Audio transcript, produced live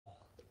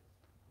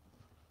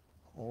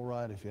All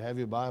right, if you have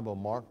your Bible,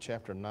 Mark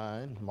chapter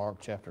 9.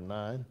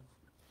 A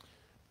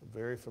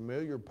very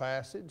familiar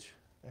passage,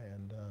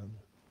 and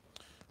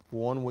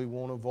one we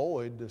won't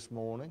avoid this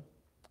morning.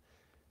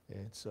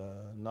 It's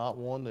not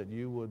one that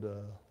you would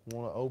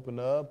want to open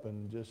up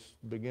and just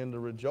begin to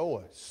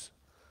rejoice.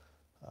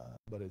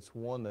 But it's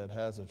one that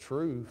has a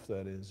truth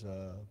that is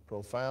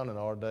profound in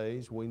our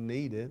days. We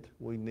need it.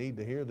 We need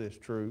to hear this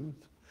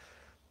truth.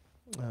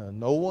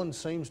 No one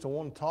seems to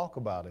want to talk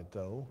about it,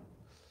 though.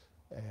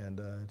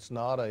 And it's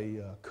not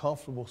a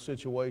comfortable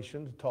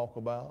situation to talk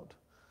about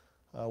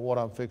what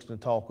I'm fixing to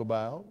talk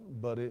about,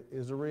 but it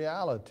is a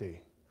reality.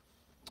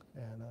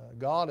 And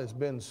God has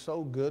been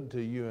so good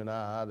to you and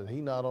I that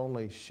He not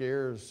only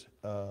shares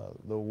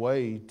the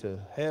way to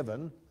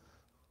heaven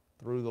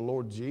through the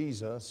Lord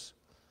Jesus,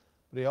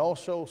 but He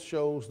also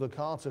shows the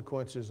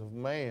consequences of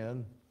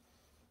man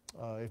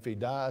if he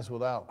dies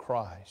without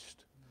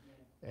Christ.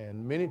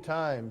 And many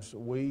times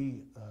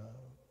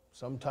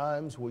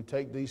sometimes we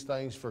take these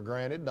things for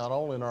granted, not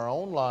only in our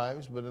own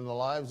lives, but in the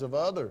lives of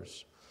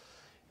others.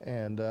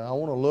 And I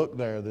want to look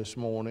there this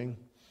morning.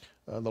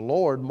 The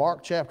Lord,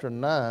 Mark chapter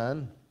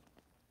 9,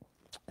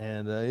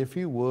 and if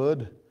you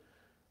would,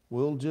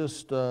 we'll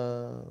start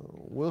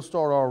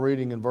our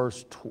reading in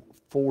verse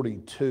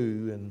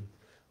 42, and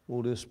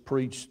we'll just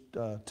preach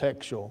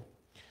textual.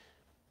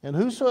 And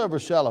whosoever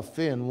shall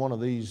offend one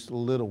of these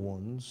little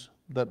ones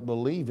that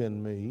believe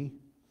in me,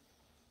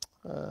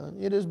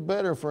 it is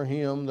better for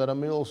him that a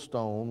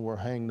millstone were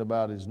hanged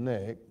about his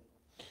neck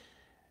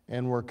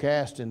and were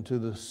cast into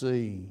the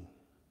sea.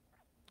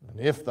 And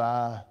if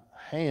thy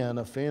hand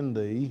offend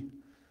thee,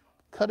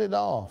 cut it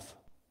off.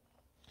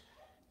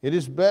 It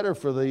is better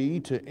for thee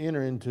to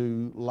enter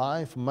into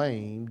life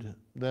maimed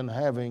than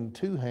having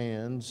two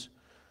hands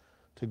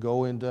to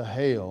go into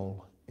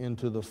hell,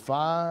 into the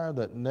fire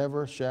that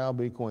never shall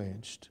be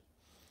quenched,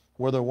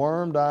 where the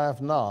worm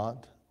dieth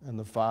not, and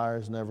the fire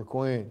is never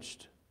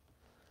quenched.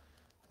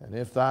 And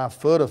if thy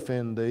foot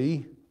offend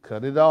thee,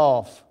 cut it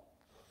off.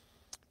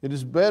 It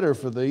is better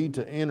for thee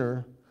to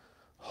enter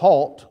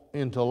halt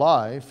into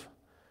life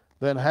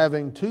than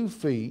having 2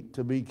 feet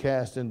to be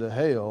cast into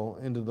hell,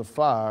 into the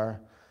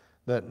fire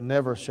that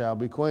never shall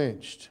be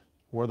quenched,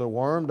 where the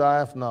worm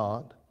dieth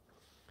not,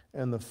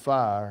 and the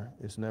fire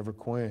is never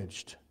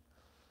quenched.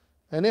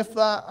 And if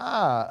thy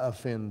eye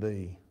offend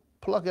thee,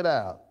 pluck it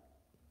out.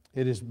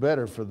 It is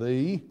better for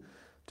thee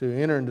to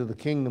enter into the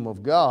kingdom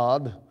of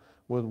God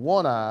with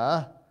one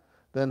eye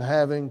than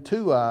having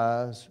 2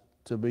 eyes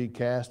to be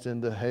cast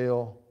into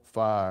hell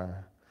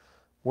fire,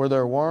 where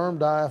their worm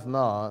dieth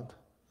not,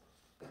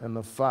 and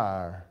the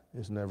fire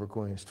is never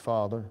quenched.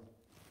 Father,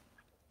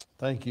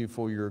 thank you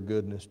for your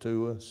goodness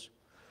to us.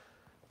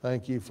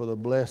 Thank you for the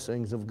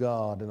blessings of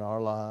God in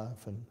our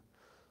life. And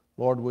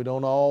Lord, we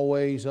don't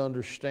always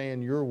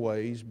understand your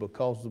ways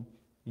because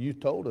you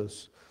told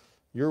us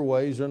your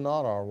ways are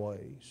not our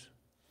ways.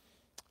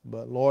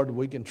 But Lord,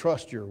 we can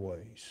trust your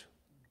ways.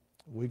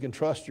 We can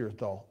trust your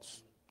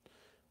thoughts.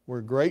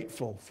 We're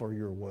grateful for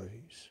your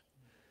ways.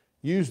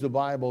 Use the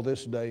Bible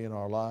this day in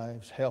our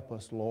lives. Help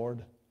us,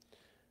 Lord.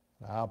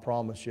 I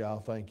promise you,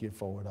 I'll thank you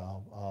for it.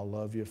 I'll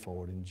love you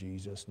for it in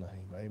Jesus'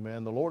 name.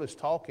 Amen. The Lord is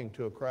talking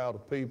to a crowd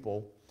of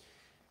people,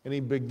 and He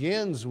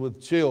begins with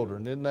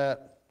children. Isn't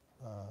that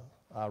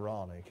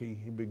ironic?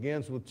 He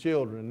begins with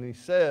children, and He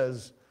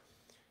says,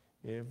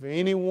 if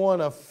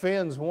anyone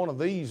offends one of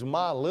these,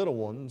 my little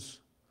ones,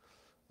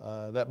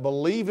 that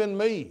believe in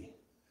me.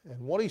 And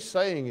what He's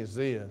saying is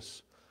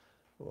this: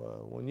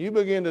 when you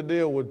begin to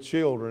deal with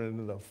children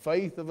and the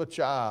faith of a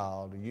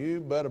child,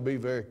 you better be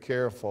very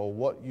careful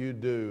what you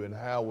do and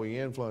how we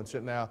influence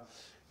it. Now,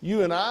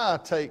 you and I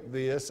take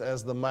this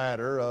as the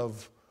matter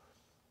of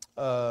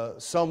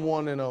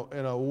someone in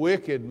a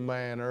wicked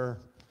manner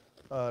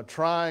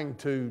trying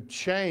to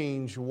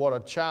change what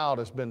a child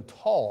has been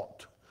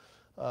taught.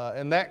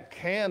 And that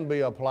can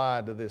be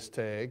applied to this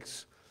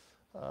text.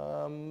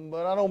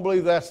 But I don't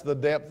believe that's the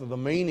depth of the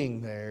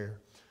meaning there.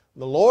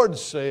 The Lord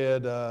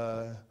said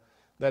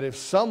that if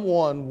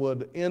someone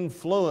would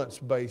influence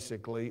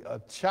basically a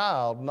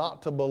child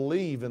not to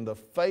believe in the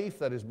faith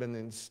that has been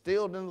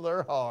instilled into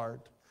their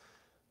heart,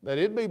 that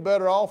it'd be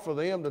better off for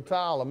them to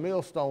tie a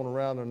millstone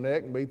around their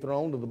neck and be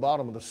thrown to the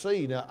bottom of the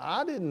sea. Now,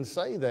 I didn't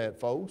say that,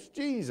 folks.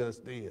 Jesus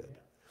did.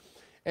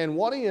 And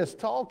what He is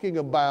talking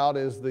about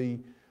is the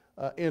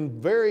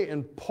very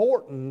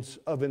importance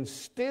of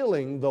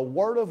instilling the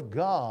Word of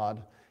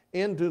God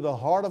into the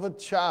heart of a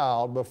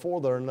child before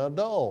they're an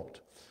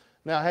adult.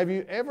 Now, have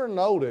you ever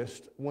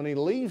noticed when he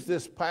leaves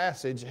this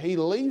passage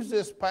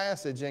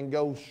and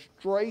goes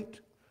straight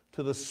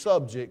to the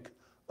subject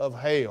of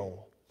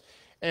hell?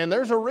 And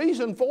there's a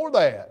reason for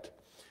that.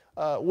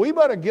 We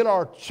better get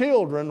our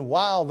children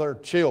while they're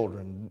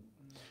children.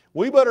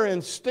 We better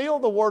instill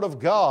the Word of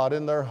God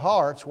in their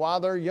hearts while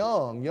they're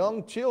young.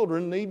 Young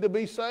children need to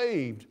be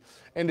saved.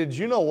 And did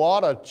you know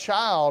what? A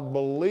child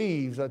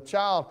believes,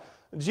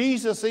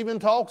 Jesus even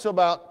talks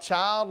about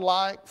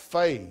childlike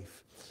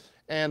faith.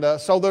 And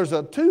so there's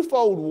a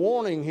twofold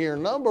warning here.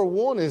 Number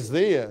one is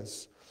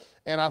this: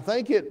 And I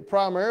think it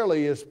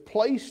primarily is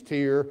placed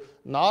here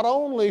not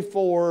only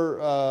for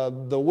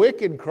the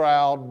wicked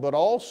crowd, but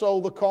also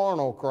the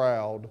carnal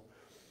crowd.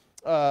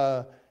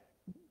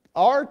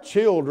 Our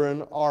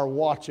children are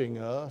watching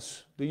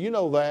us. Do you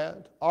know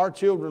that? Our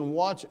children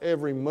watch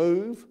every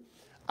move.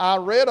 I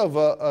read of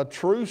a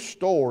true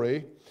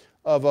story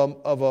of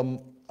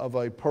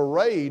a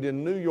parade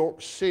in New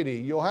York City.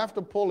 You'll have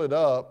to pull it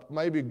up.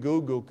 Maybe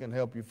Google can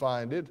help you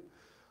find it.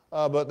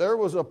 But there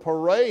was a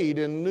parade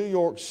in New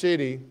York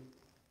City,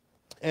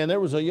 and there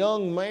was a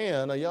young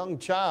man, a young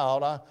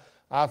child.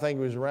 I think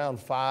he was around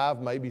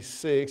 5, maybe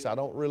 6. I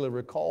don't really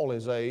recall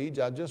his age.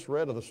 I just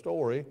read of the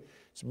story.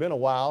 It's been a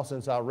while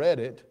since I read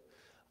it.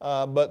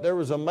 But there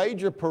was a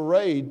major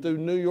parade through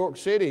New York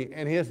City,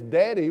 and his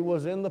daddy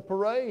was in the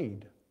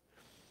parade.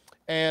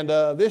 And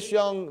this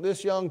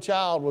young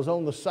child was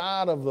on the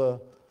side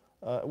of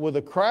with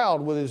the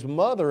crowd with his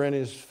mother and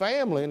his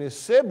family and his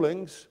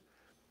siblings.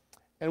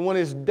 And when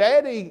his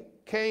daddy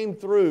came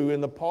through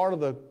in the part of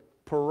the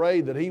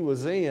parade that he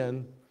was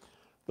in,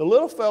 the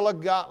little fella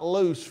got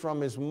loose from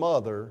his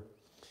mother,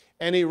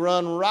 and he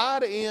run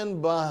right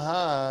in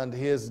behind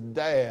his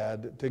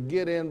dad to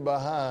get in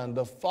behind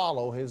to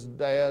follow his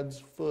dad's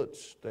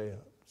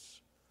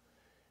footsteps.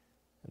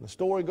 And the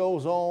story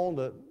goes on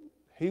that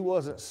he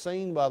wasn't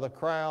seen by the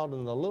crowd,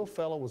 and the little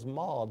fellow was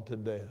mauled to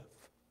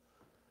death.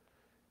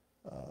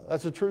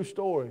 That's a true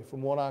story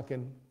from what I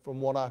can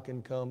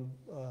come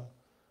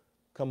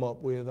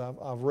up with.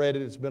 I've read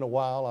it. It's been a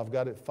while. I've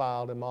got it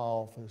filed in my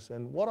office.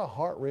 And what a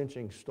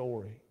heart-wrenching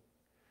story.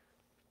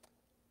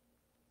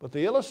 But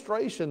the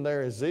illustration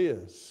there is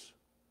this.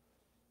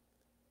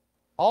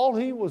 All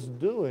he was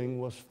doing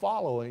was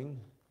following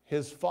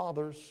his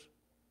father's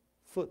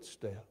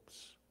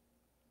footsteps.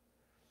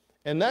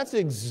 And that's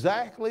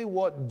exactly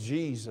what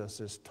Jesus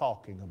is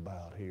talking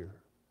about here.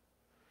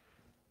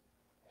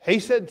 He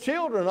said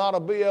children ought to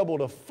be able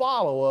to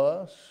follow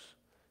us.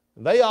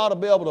 They ought to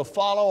be able to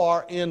follow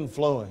our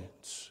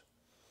influence.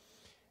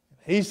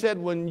 He said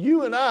when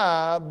you and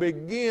I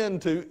begin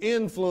to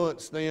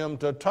influence them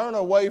to turn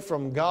away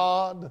from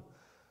God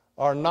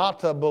or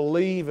not to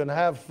believe and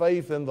have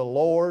faith in the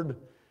Lord,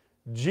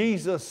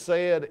 Jesus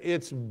said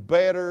it's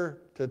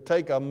better to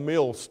take a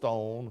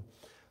millstone,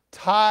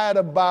 tie it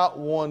about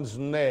one's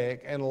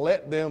neck, and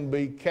let them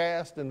be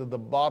cast into the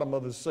bottom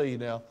of the sea.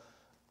 Now,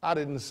 I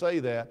didn't say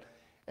that.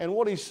 And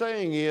what he's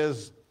saying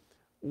is,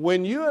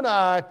 when you and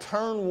I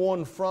turn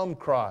one from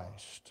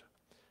Christ,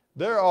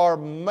 there are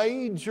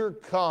major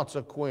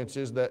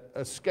consequences that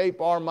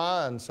escape our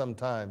minds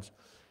sometimes.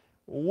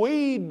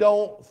 We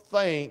don't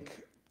think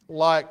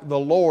like the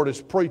Lord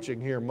is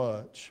preaching here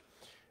much.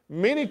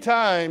 Many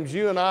times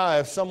you and I,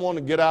 if someone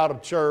to get out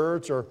of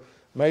church, or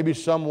maybe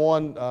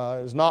someone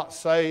is not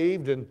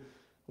saved and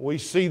we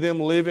see them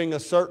living a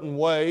certain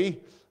way,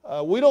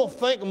 we don't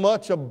think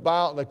much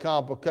about the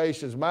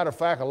complications. Matter of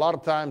fact, a lot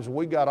of times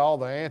we got all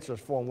the answers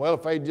for them. Well,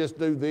 if they just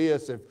do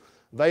this, if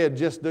they'd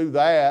just do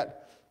that,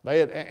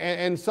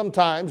 and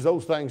sometimes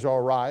those things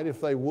are right.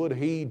 If they would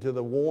heed to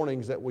the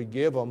warnings that we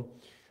give them,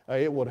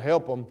 it would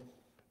help them.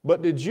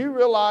 But did you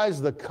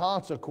realize the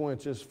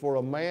consequences for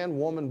a man,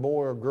 woman,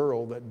 boy, or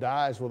girl that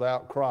dies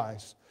without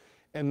Christ?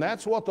 And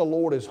that's what the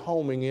Lord is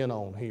homing in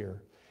on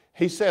here.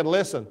 He said,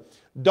 listen,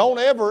 don't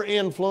ever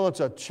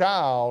influence a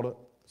child's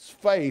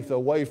faith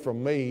away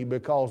from me,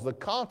 because the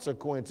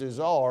consequences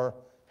are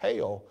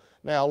hell.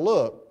 Now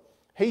look,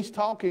 he's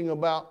talking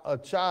about a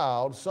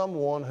child,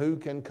 someone who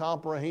can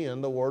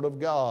comprehend the Word of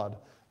God.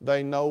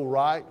 They know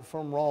right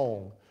from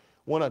wrong.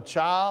 When a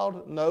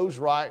child knows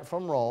right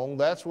from wrong,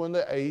 that's when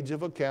the age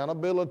of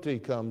accountability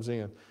comes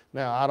in.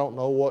 Now, I don't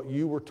know what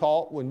you were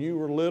taught when you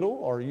were little,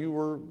 or you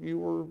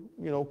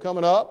were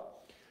coming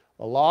up.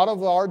 A lot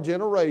of our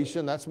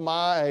generation, that's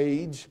my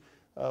age,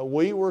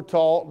 we were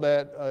taught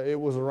that it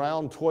was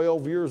around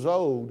 12 years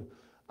old.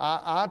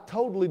 I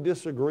totally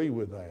disagree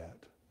with that.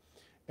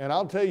 And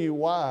I'll tell you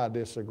why I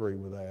disagree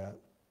with that.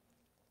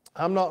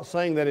 I'm not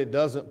saying that it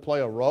doesn't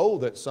play a role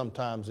that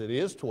sometimes it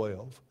is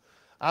 12.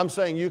 I'm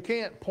saying you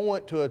can't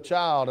point to a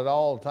child at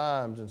all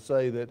times and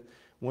say that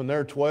when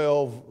they're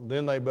 12,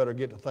 then they better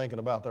get to thinking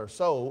about their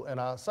soul. And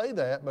I say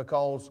that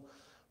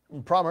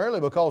primarily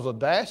because of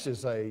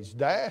Dash's age.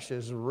 Dash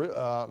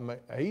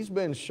he's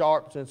been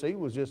sharp since he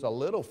was just a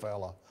little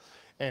fella.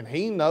 And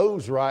he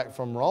knows right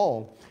from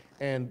wrong.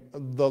 And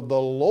the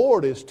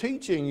Lord is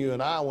teaching you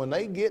and I, when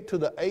they get to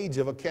the age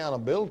of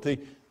accountability,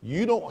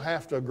 you don't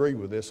have to agree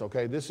with this,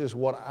 okay? This is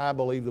what I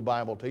believe the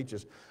Bible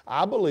teaches.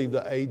 I believe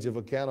the age of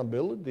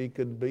accountability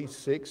could be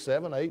 6,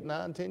 7, 8,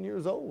 9, 10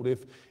 years old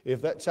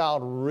if that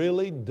child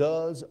really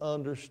does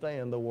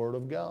understand the Word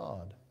of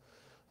God.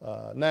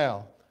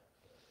 Now,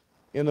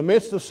 in the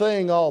midst of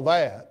saying all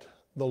that,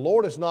 the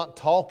Lord is not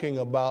talking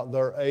about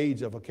their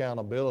age of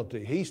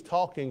accountability. He's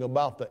talking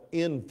about the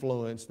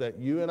influence that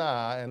you and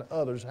I and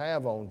others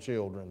have on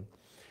children.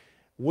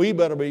 We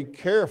better be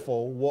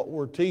careful what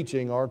we're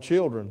teaching our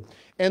children.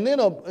 And then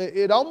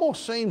it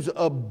almost seems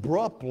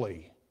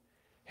abruptly,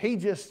 he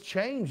just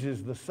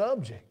changes the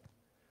subject.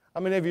 I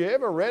mean, have you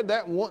ever read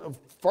that one?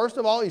 First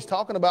of all, he's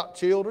talking about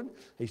children.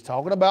 He's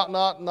talking about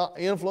not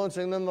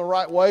influencing them the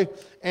right way.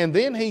 And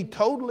then he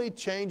totally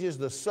changes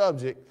the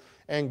subject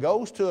and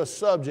goes to a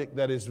subject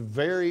that is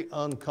very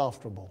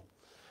uncomfortable.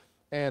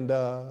 And,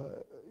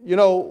 you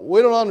know,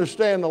 we don't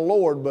understand the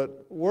Lord,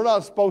 but we're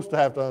not supposed to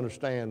have to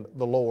understand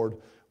the Lord.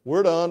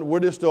 We're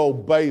just to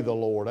obey the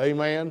Lord.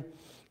 Amen?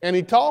 And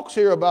he talks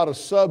here about a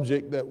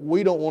subject that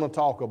we don't want to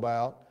talk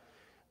about,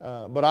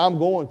 but I'm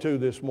going to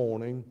this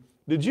morning.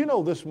 Did you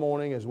know this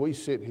morning as we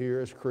sit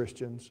here as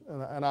Christians,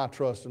 and I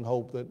trust and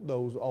hope that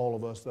all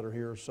of us that are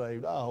here are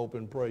saved. I hope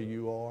and pray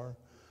you are.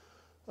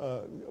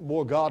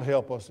 Boy, God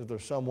help us if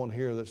there's someone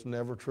here that's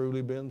never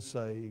truly been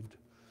saved,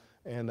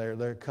 and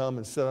they're come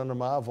and sit under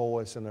my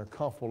voice and they're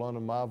comfortable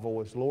under my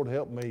voice. Lord,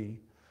 help me.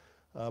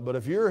 But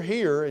if you're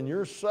here and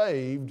you're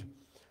saved,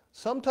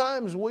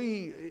 sometimes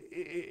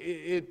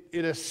it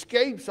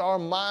escapes our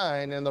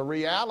mind, and the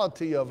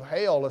reality of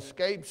hell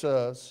escapes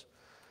us.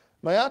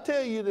 May I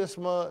tell you this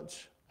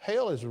much?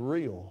 Hell is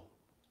real.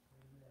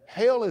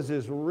 Hell is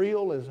as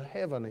real as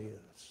heaven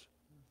is.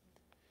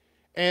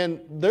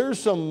 And there's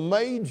some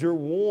major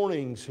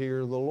warnings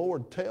here the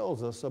Lord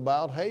tells us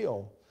about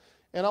hell.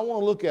 And I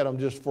want to look at them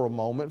just for a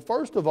moment.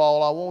 First of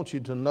all, I want you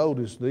to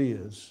notice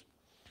this.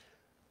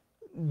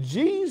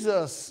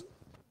 Jesus,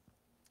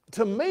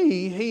 to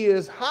me, he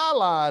is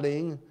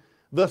highlighting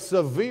the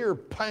severe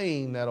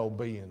pain that'll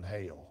be in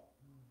hell.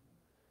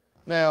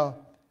 Now,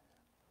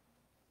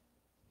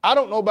 I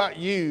don't know about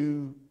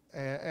you,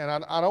 and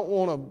I don't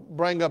want to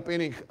bring up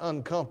any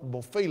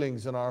uncomfortable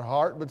feelings in our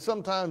heart, but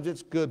sometimes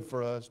it's good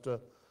for us to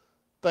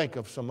think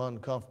of some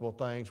uncomfortable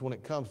things when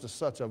it comes to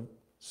such a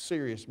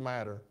serious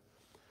matter.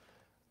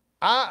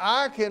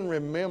 I can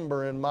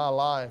remember in my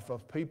life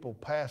of people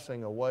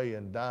passing away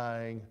and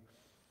dying,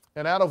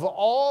 and out of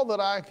all that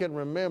I can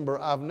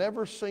remember, I've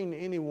never seen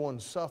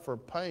anyone suffer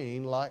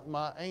pain like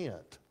my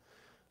aunt.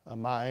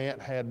 My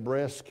aunt had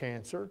breast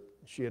cancer.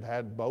 She had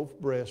had both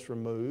breasts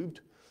removed.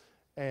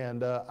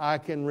 And I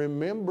can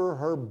remember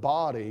her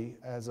body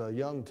as a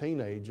young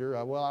teenager.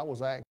 I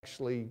was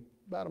actually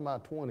about in my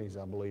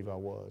 20s, I believe I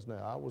was.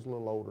 Now, I was a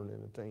little older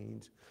than the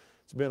teens.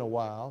 It's been a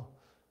while.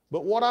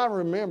 But what I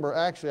remember,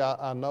 actually,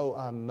 I know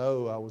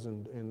I was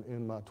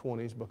in my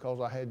 20s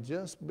because I had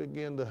just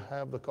begun to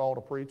have the call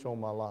to preach on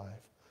my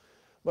life.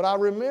 But I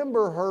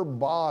remember her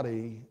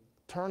body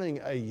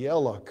turning a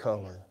yellow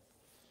color.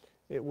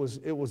 It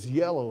was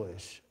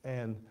yellowish,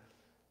 and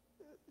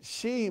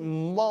she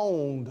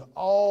moaned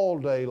all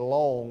day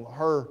long.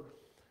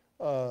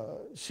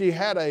 She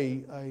had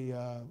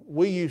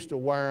we used to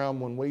wear them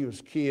when we was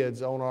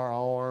kids on our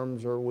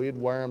arms, or we'd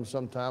wear them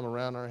sometime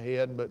around our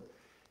head, but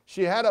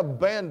she had a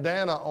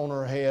bandana on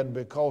her head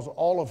because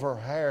all of her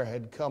hair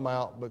had come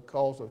out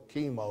because of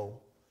chemo.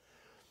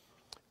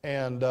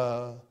 And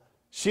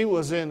she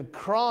was in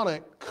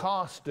chronic,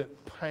 constant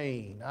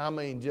pain. I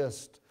mean,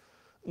 just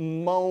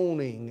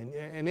moaning,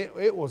 and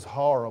it was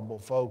horrible,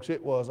 folks.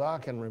 It was. I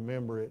can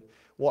remember it,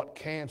 what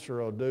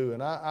cancer will do.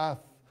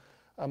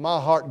 And my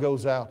heart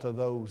goes out to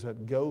those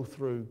that go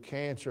through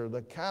cancer.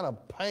 The kind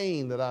of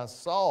pain that I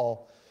saw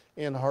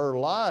in her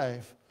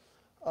life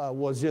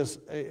was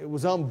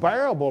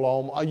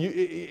unbearable.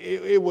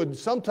 It would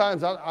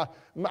sometimes,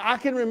 I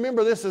can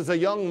remember this as a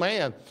young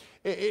man.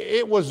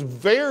 It was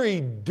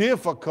very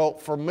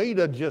difficult for me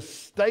to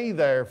just stay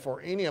there for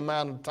any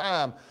amount of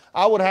time.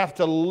 I would have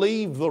to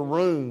leave the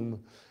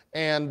room.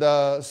 And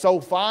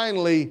so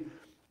finally,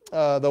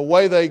 the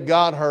way they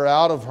got her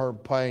out of her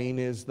pain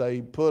is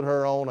they put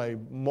her on a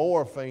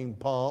morphine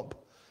pump,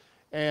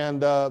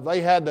 and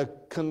they had to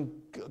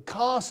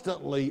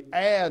constantly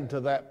add to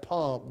that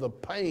pump. The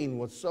pain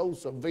was so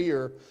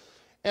severe,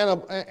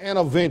 and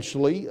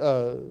eventually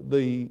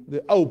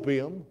the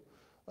opium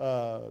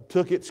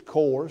took its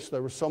course.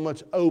 There was so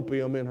much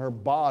opium in her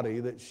body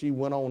that she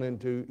went on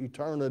into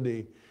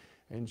eternity,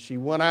 and she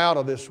went out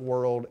of this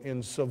world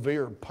in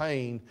severe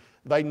pain.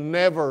 They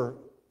never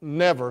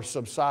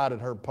subsided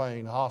her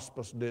pain.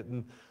 Hospice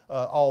didn't,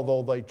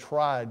 although they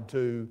tried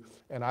to,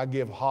 and I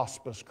give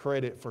hospice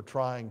credit for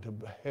trying to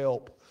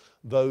help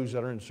those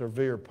that are in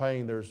severe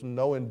pain. There's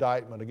no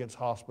indictment against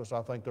hospice.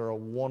 I think they're a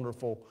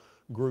wonderful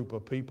group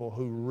of people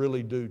who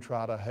really do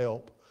try to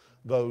help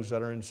those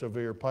that are in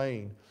severe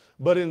pain.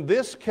 But in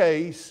this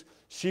case,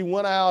 she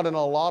went out in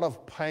a lot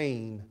of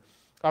pain.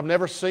 I've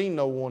never seen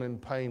no one in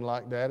pain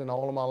like that in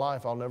all of my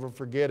life. I'll never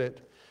forget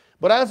it.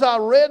 But as I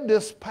read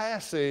this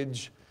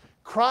passage,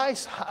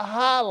 Christ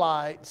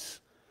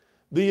highlights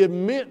the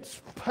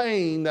immense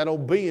pain that'll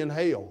be in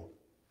hell.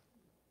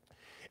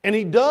 And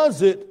he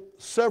does it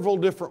several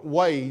different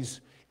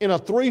ways, in a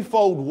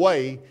threefold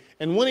way.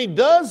 And when he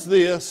does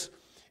this,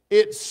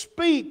 it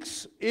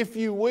speaks, if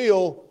you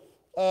will,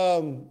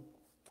 in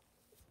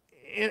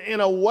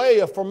a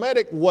way, a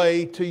prophetic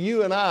way to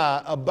you and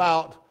I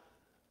about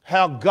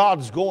how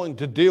God's going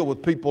to deal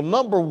with people.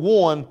 Number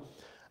one,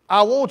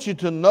 I want you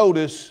to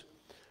notice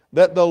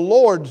that the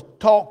Lord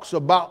talks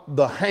about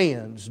the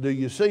hands. Do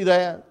you see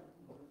that?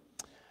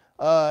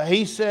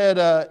 He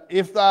said,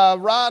 if thy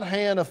right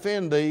hand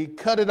offend thee,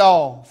 cut it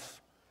off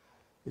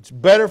It's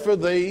better for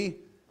thee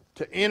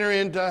to enter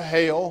into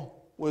hell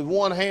with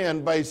one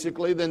hand,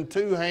 basically, than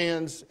two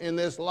hands in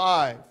this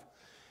life.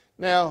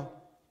 Now,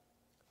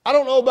 I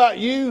don't know about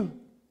you,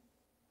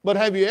 but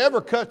have you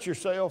ever cut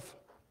yourself?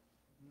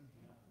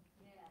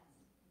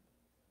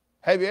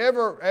 Have you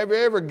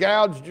ever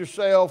gouged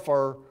yourself,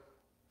 or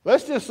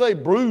let's just say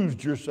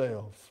bruised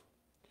yourself?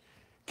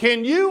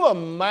 Can you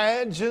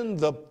imagine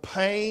the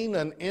pain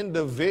an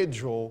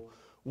individual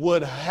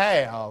would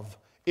have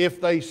if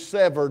they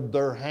severed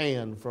their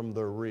hand from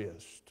their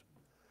wrist?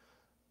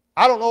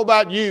 I don't know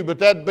about you, but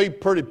that'd be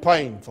pretty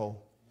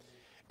painful.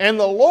 And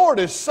the Lord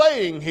is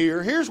saying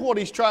here, here's what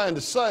He's trying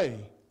to say.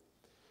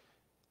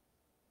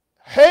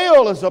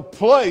 Hell is a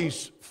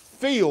place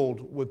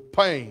filled with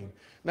pain.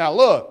 Now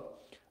look,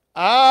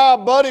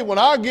 buddy, when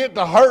I get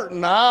to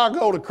hurting, I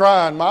go to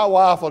crying. My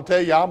wife will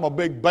tell you I'm a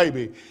big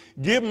baby.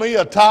 Give me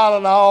a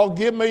Tylenol,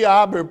 give me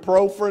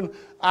ibuprofen.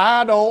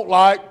 I don't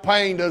like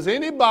pain. Does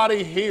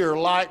anybody here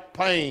like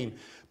pain?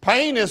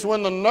 Pain is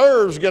when the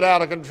nerves get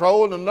out of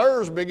control and the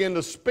nerves begin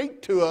to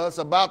speak to us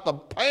about the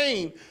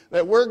pain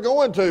that we're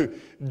going to.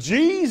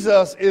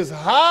 Jesus is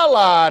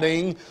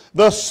highlighting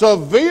the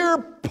severe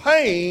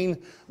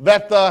pain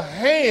that the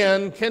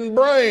hand can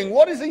bring.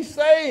 What is He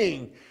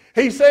saying?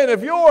 He's saying,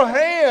 if your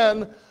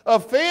hand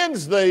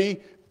offends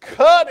thee,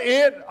 cut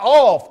it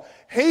off.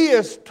 He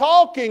is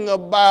talking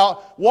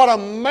about what a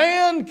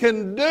man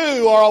can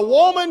do or a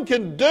woman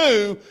can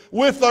do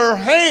with their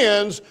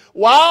hands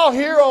while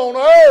here on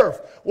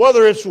earth.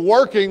 Whether it's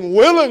working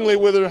willingly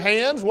with their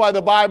hands, why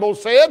the Bible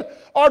said,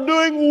 or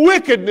doing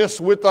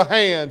wickedness with the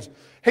hands.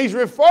 He's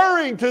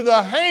referring to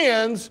the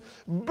hands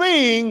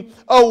being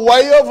a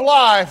way of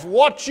life.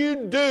 What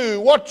you do,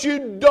 what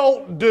you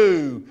don't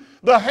do.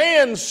 The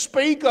hands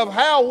speak of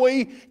how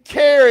we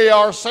carry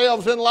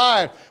ourselves in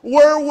life,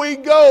 where we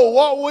go,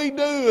 what we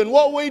do and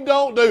what we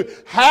don't do,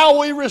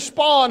 how we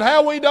respond,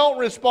 how we don't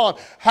respond,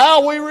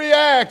 how we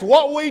react,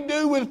 what we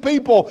do with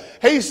people.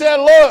 He said,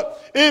 look,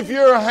 if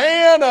your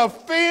hand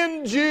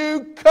offends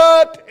you,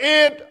 cut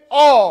it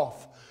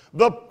off.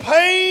 The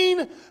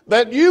pain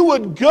that you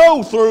would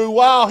go through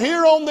while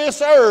here on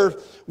this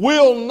earth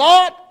will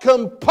not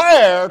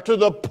compare to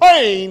the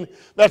pain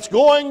that's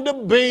going to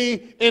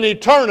be in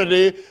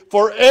eternity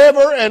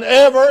forever and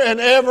ever and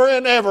ever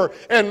and ever.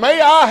 And may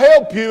I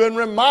help you and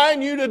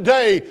remind you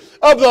today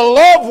of the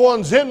loved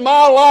ones in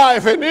my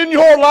life and in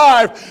your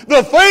life,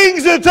 the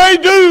things that they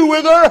do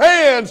with their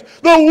hands,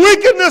 the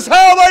wickedness,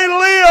 how they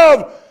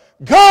live.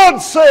 God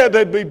said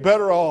they'd be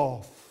better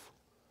off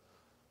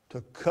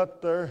to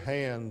cut their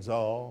hands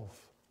off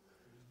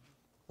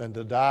than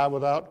to die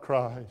without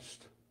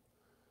Christ.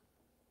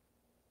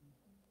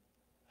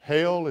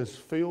 Hell is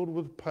filled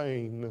with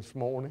pain this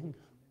morning.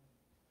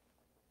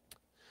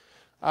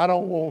 I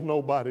don't want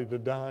nobody to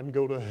die and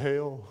go to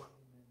hell.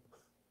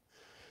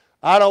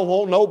 I don't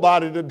want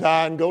nobody to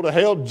die and go to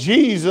hell.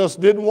 Jesus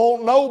didn't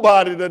want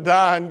nobody to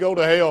die and go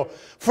to hell.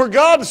 For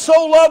God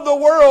so loved the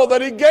world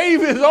that He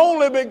gave His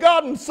only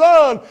begotten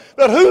Son,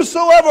 that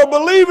whosoever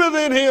believeth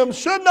in Him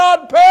should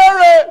not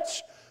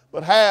perish,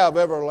 but have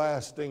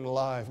everlasting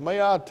life.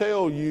 May I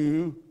tell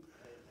you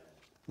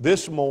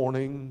this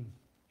morning,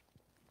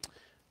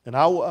 and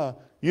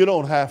you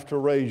don't have to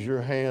raise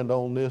your hand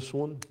on this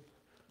one,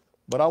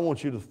 but I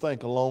want you to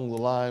think along the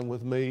line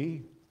with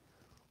me.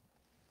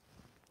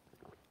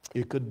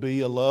 It could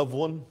be a loved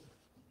one.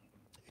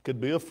 It could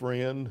be a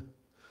friend.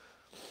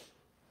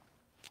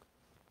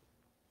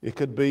 It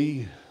could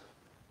be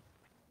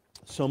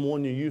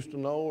someone you used to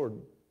know or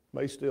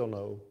may still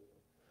know.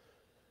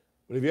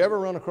 But if you ever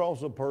run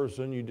across a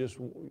person,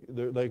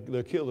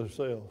 they kill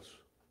themselves.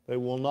 They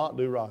will not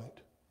do right.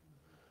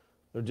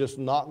 They're just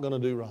not going to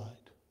do right.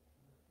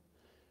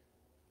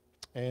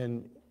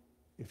 And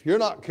if you're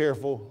not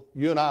careful,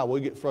 you and I, we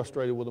get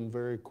frustrated with them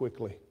very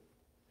quickly.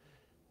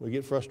 We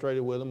get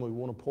frustrated with them. We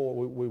want to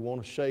we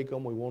want to shake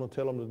them. We want to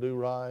tell them to do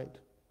right.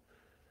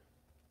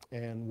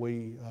 And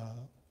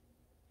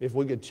if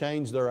we could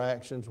change their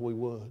actions, we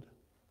would.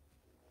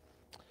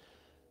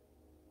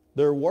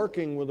 They're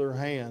working with their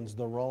hands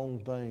the wrong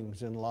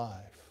things in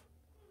life.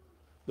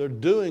 They're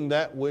doing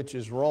that which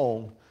is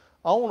wrong.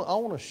 I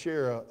want to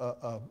share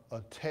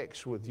a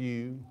text with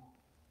you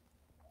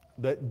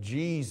that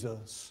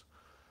Jesus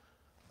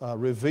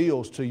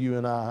reveals to you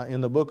and I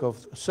in the book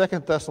of 2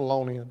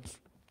 Thessalonians.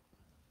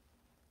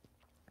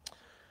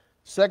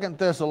 2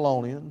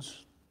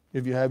 Thessalonians,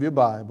 if you have your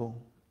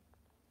Bible.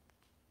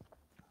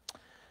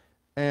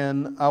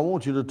 And I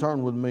want you to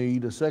turn with me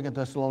to 2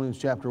 Thessalonians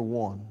chapter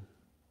 1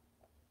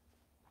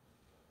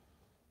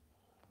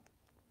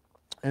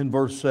 and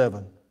verse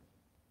 7.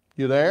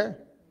 You there?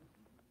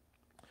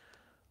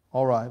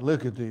 All right,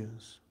 look at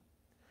this.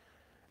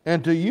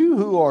 And to you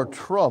who are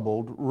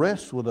troubled,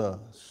 rest with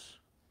us.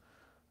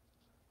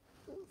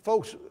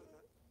 Folks,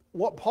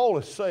 what Paul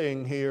is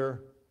saying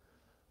here,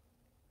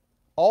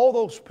 all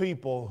those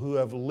people who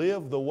have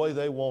lived the way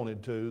they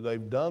wanted to,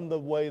 they've done the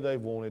way they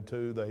wanted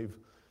to,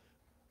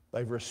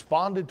 they've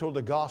responded to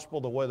the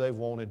gospel the way they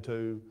wanted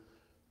to,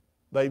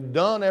 they've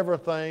done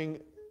everything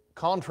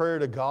contrary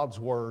to God's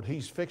word.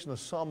 He's fixing to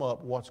sum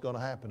up what's going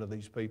to happen to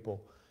these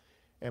people.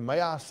 And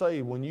may I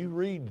say, when you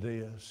read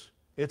this,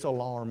 it's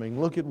alarming.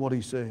 Look at what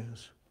he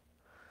says.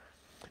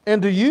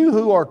 And to you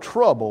who are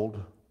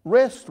troubled,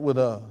 rest with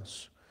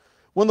us,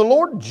 when the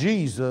Lord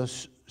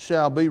Jesus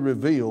shall be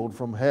revealed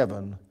from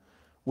heaven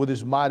with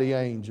his mighty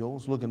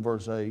angels, look in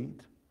verse 8,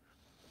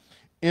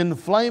 in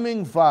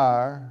flaming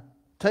fire,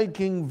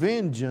 taking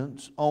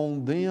vengeance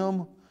on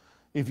them.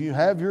 If you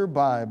have your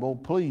Bible,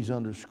 please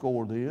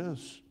underscore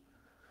this.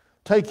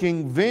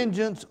 Taking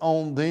vengeance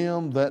on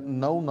them that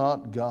know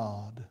not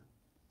God,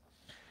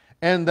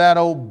 and that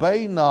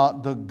obey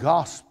not the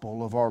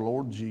gospel of our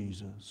Lord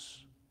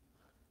Jesus.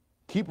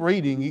 Keep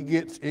reading,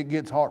 it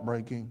gets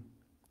heartbreaking.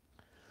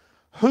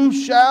 Who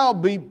shall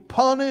be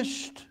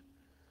punished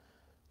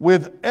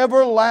with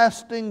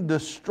everlasting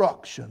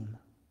destruction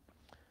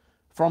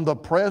from the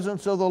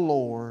presence of the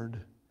Lord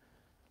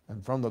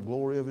and from the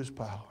glory of his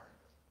power.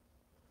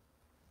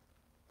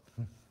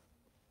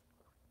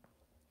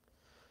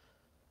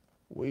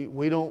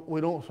 We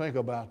don't think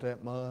about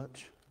that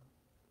much.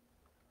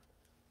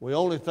 We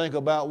only think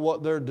about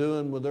what they're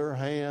doing with their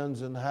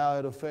hands and how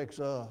it affects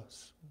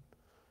us.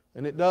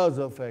 And it does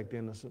affect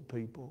innocent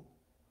people.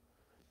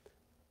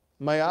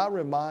 May I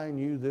remind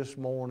you this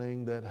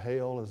morning that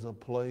hell is a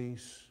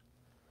place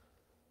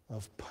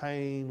of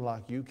pain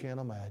like you can't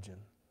imagine.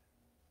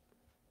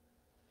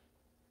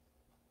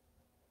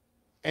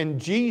 And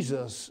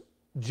Jesus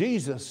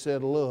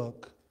said,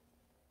 look,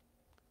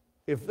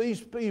 if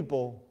these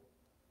people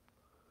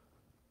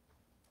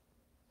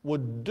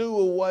would do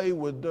away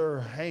with their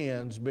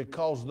hands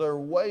because their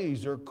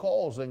ways are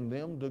causing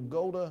them to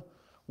go to,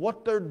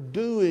 what they're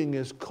doing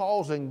is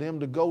causing them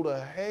to go to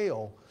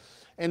hell.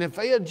 And if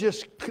they had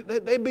just,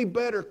 they'd be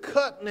better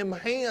cutting them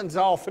hands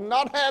off and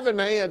not having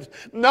hands,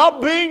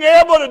 not being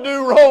able to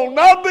do wrong,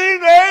 not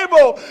being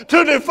able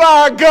to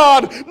defy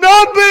God,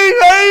 not being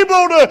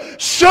able to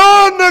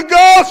shun the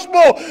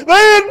gospel.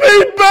 They'd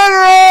be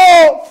better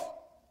off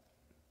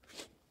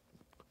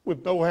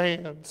with no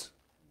hands.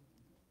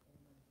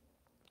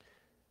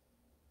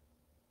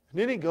 And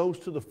then he goes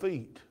to the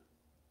feet.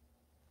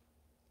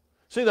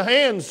 See, the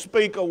hands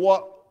speak of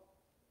what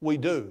we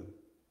do.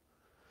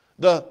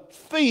 The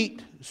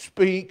feet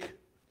speak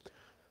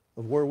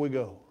of where we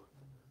go.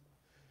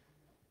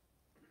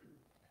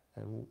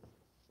 And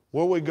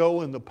where we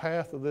go in the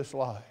path of this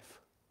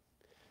life.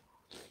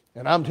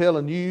 And I'm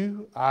telling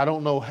you, I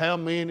don't know how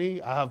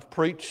many I've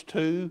preached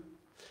to.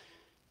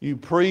 You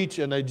preach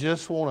and they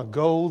just want to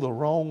go the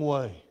wrong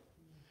way.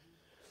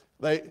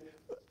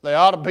 They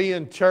ought to be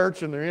in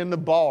church and they're in the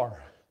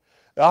bar.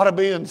 They ought to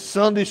be in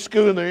Sunday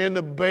school and they're in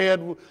the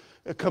bed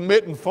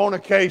committing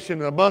fornication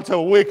and a bunch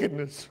of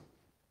wickedness.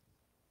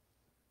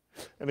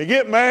 And they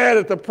get mad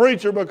at the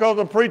preacher because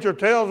the preacher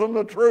tells them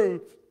the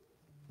truth.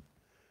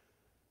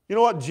 You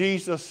know what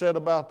Jesus said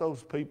about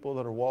those people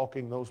that are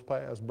walking those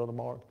paths, Brother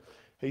Mark?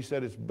 He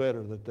said it's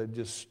better that they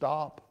just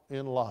stop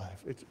in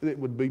life. It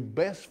would be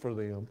best for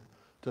them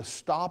to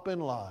stop in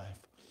life,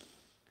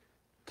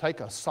 take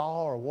a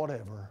saw or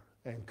whatever,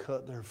 and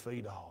cut their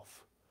feet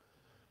off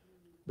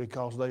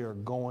because they are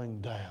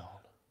going down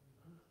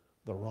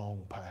the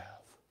wrong path.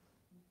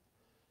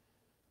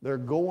 They're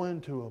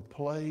going to a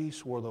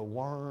place where the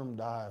worm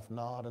dieth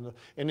not. And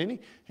then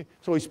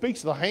so he speaks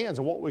to the hands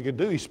of what we could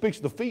do. He speaks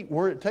to the feet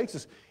where it takes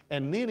us.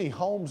 And then he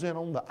homes in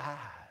on the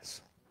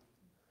eyes.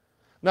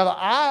 Now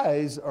the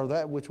eyes are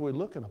that which we're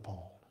looking upon.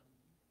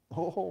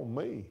 Oh,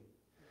 me.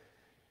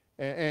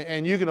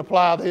 And you can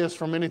apply this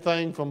from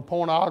anything from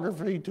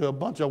pornography to a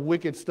bunch of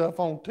wicked stuff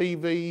on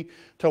TV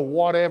to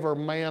whatever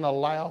man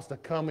allows to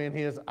come in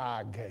his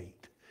eye gate.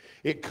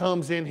 It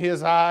comes in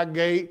his eye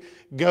gate,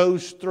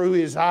 goes through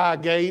his eye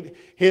gate.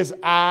 His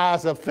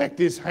eyes affect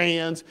his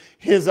hands.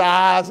 His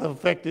eyes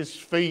affect his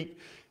feet.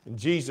 And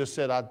Jesus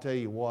said, I tell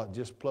you what,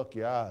 just pluck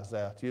your eyes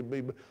out.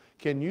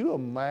 Can you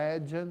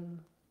imagine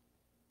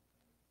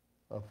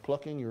of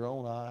plucking your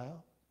own eye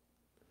out?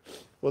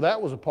 Well,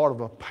 that was a part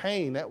of a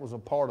pain. That was a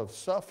part of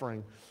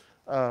suffering.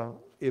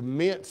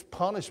 Immense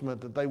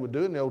punishment that they would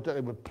do in the old time.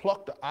 They would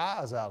pluck the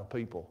eyes out of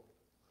people.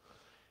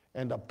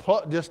 And to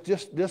pluck,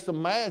 just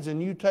imagine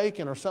you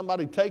taking or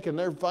somebody taking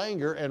their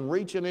finger and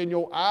reaching in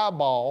your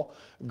eyeball,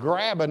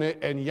 grabbing it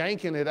and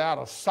yanking it out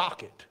of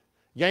socket,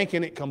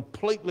 yanking it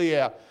completely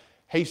out.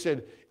 He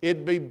said,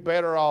 it'd be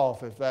better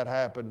off if that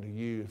happened to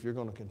you, if you're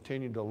going to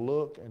continue to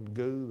look and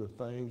do the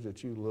things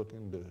that you look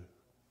and do.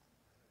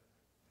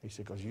 He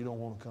said, because you don't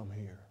want to come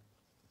here.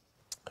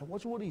 And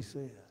watch what he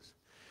says.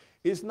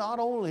 It's not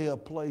only a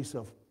place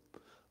of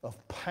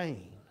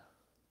pain.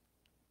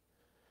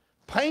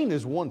 Pain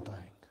is one thing.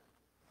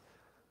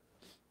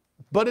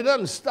 But it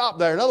doesn't stop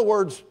there. In other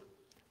words,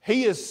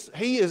 he is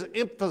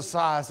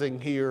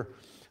emphasizing here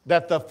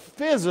that the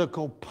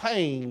physical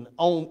pain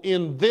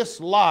in this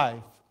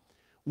life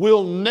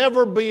will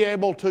never be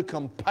able to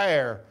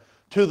compare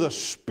to the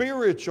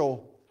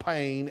spiritual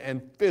pain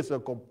and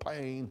physical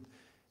pain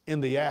in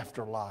the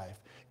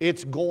afterlife.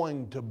 It's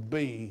going to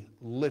be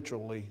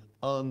literally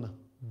unbearable.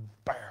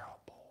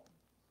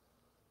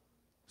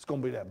 It's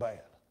going to be that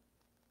bad.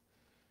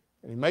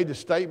 And he made the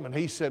statement,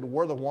 he said,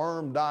 where the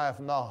worm dieth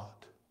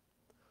not.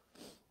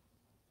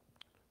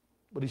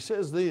 But he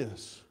says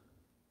this,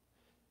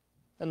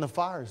 and the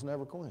fire is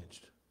never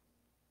quenched.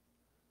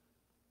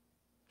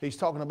 He's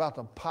talking about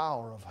the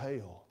power of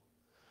hell.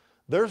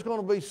 There's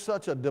going to be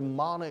such a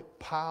demonic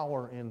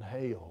power in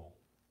hell.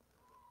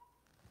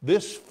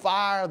 This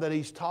fire that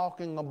he's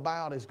talking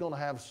about is going to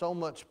have so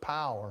much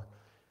power,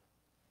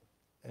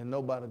 and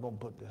nobody's going to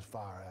put this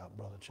fire out,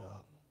 Brother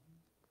Chuck.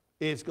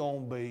 It's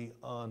going to be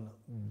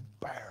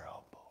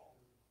unbearable.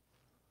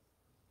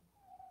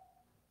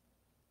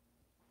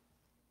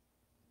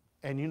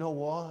 And you know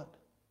what?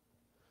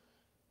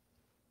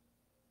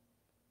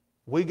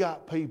 We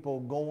got people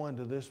going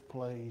to this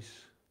place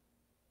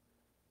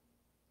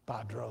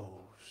by droves.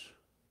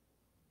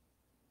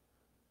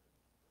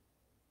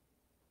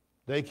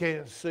 They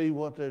can't see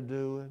what they're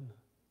doing.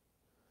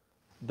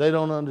 They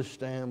don't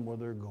understand where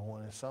they're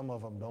going, and some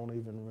of them don't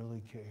even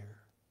really care.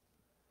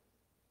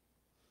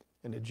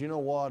 And did you know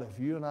what? If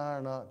you and I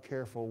are not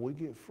careful, we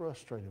get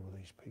frustrated with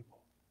these people.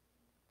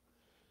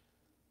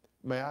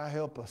 May I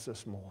help us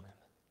this morning?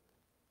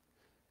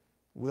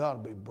 We ought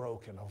to be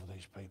broken over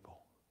these people.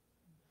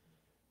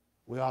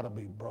 We ought to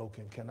be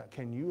broken.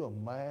 Can you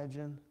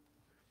imagine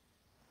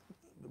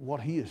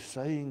what he is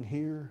saying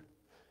here?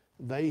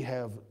 They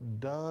have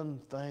done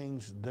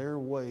things their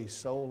way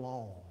so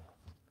long.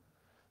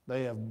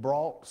 They have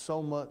brought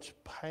so much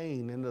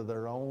pain into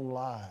their own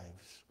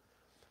lives.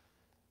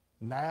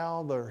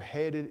 Now they're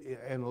headed,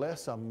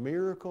 unless a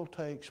miracle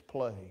takes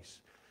place,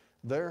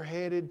 they're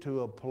headed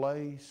to a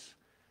place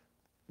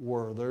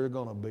where they're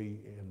going to be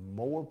in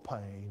more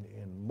pain,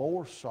 in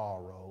more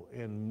sorrow,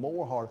 in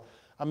more heart.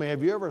 I mean,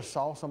 have you ever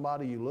saw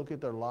somebody, you look at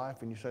their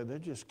life and you say, they're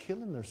just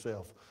killing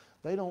themselves.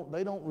 They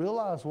don't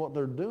realize what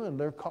they're doing.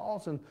 They're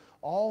causing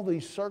all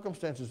these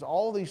circumstances,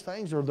 all these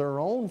things are their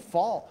own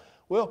fault.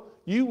 Well,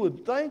 you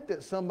would think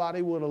that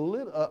somebody would,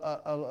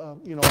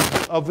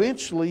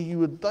 eventually you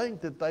would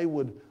think that they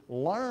would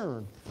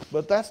learn,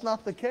 but that's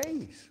not the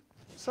case.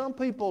 Some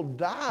people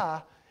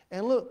die,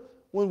 and look,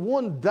 when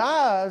one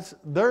dies,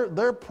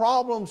 their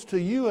problems to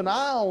you and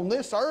I on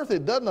this earth,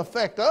 it doesn't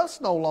affect us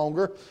no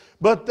longer,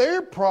 but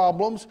their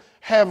problems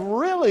have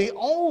really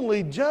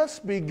only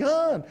just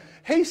begun.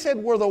 He said,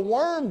 where the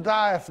worm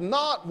dieth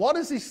not. What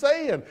is he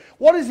saying?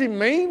 What does he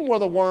mean, where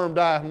the worm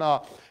dieth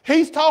not?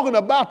 He's talking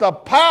about the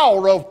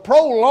power of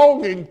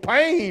prolonging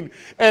pain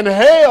and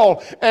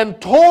hell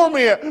and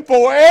torment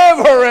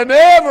forever and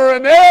ever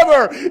and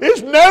ever.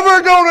 It's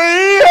never going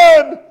to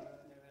end.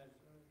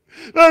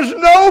 There's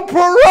no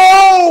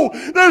parole.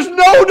 There's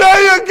no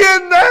day of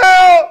getting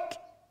out.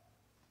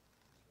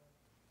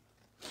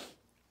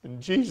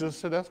 And Jesus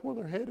said that's where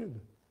they're headed.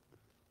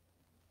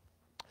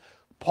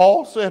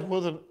 Paul said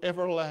with an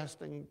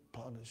everlasting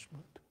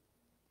punishment.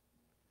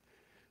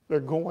 They're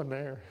going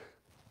there.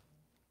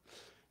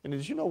 And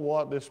did you know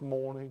what this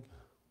morning?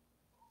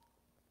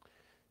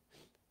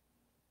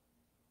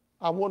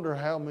 I wonder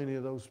how many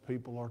of those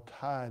people are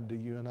tied to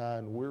you and I,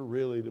 and we're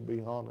really, to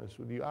be honest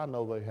with you, I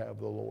know they have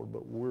the Lord,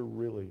 but we're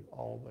really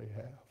all they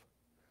have.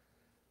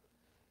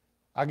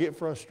 I get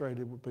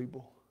frustrated with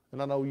people,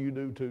 and I know you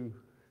do too.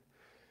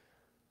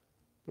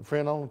 But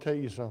friend, I want to tell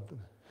you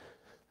something.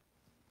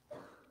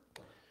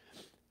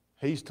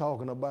 He's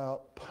talking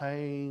about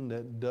pain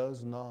that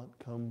does not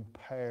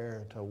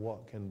compare to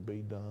what can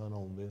be done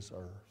on this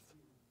earth.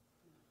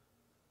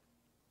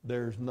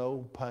 There's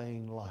no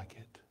pain like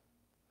it.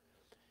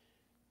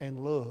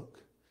 And look,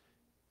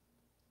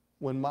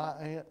 when my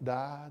aunt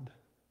died,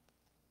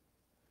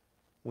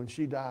 when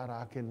she died,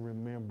 I can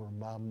remember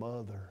my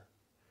mother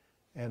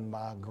and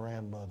my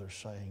grandmother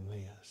saying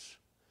this.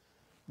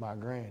 My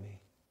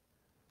granny,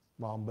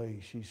 Mom B,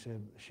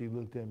 she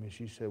looked at me and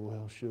she said,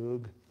 well,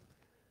 Shug,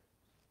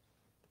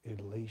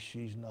 at least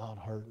she's not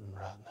hurting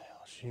right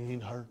now. She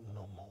ain't hurting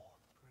no more.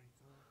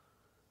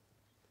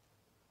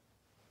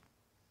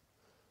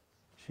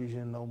 She's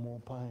in no more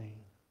pain.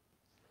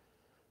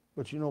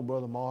 But you know,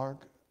 Brother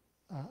Mark,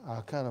 I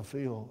kind of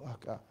feel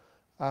like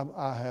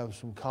I have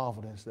some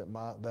confidence that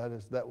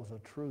that was a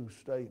true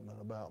statement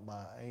about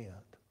my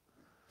aunt.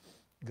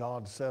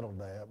 God settled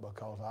that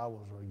because I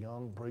was a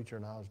young preacher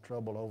and I was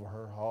troubled over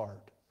her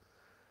heart.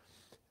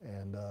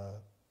 And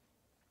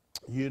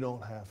you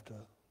don't have to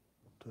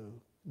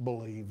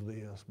believe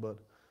this, but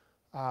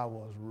I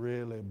was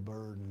really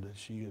burdened that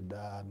she had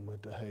died and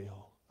went to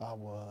hell. I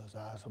was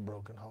so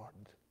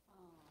brokenhearted.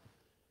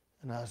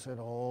 And I said,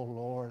 oh,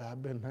 Lord,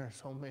 I've been there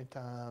so many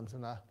times,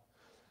 and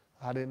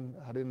I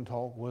didn't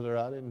talk with her.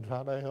 I didn't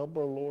try to help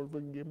her. Lord,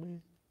 forgive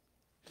me.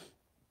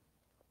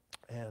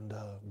 And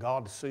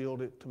God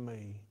sealed it to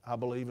me. I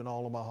believe in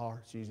all of my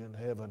heart she's in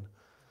heaven.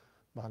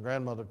 My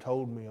grandmother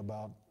told me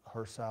about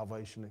her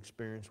salvation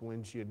experience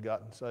when she had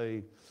gotten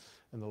saved.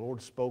 And the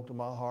Lord spoke to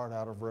my heart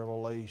out of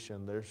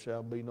Revelation, there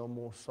shall be no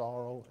more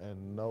sorrow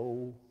and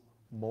no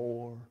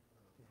more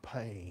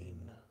pain.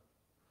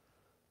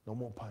 No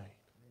more pain.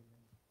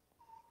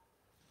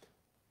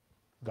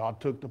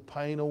 God took the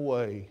pain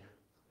away.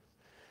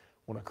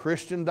 When a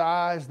Christian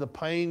dies, the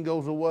pain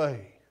goes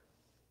away.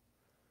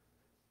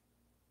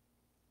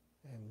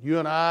 you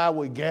and I,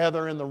 we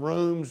gather in the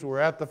rooms, we're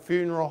at the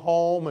funeral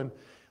home, and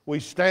we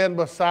stand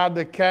beside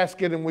the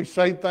casket and we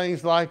say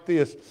things like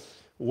this,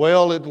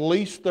 well, at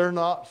least they're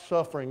not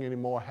suffering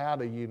anymore. How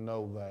do you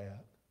know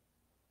that?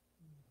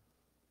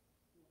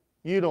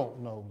 You don't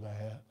know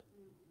that.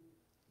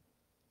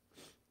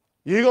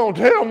 You're going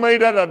to tell me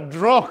that a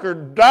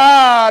drunkard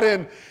died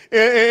in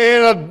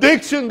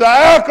addiction to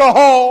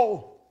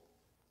alcohol,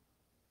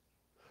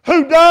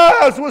 who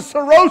dies with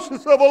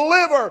cirrhosis of a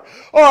liver,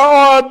 or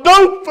a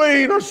dope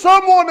fiend, or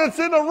someone that's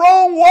in the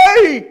wrong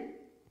way,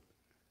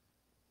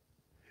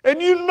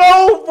 and you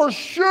know for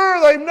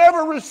sure they've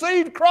never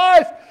received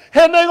Christ,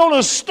 and they're going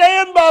to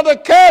stand by the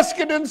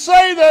casket and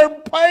say their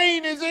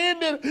pain is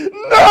ended?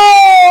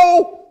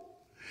 No!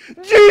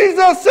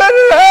 Jesus said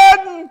it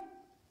hadn't.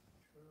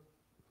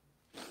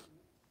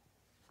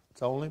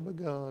 It's only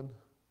begun.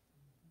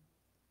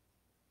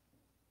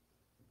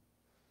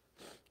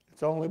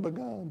 It's only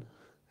begun.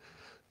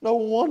 No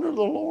wonder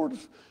the Lord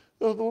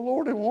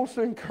wants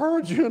to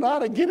encourage you and I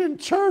to get in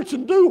church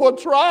and do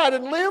what's right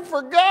and live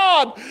for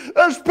God.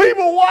 There's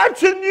people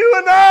watching you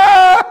and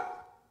I.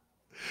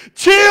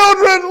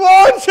 Children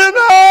watching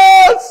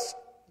us.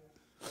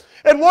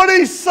 And what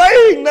he's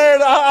saying there,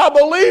 I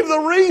believe the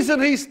reason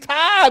he's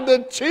tied the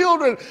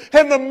children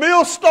and the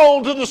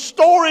millstone to the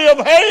story of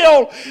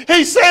hell,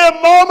 he's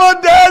saying, Mama,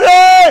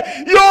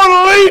 Daddy,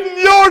 you're leading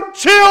your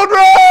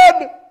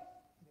children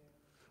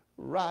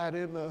right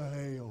into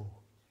hell.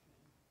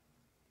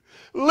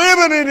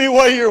 Living any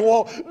way you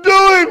want,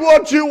 doing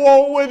what you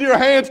want with your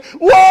hands,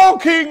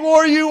 walking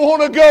where you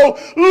want to go,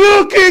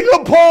 looking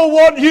upon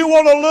what you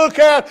want to look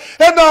at,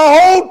 and the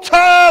whole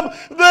time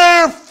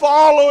they're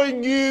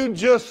following you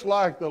just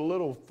like the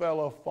little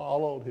fella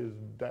followed his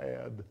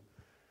dad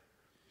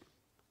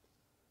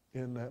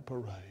in that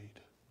parade.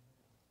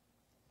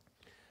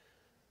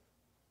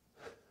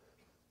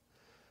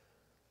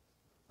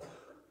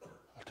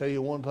 I'll tell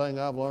you one thing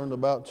I've learned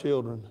about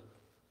children.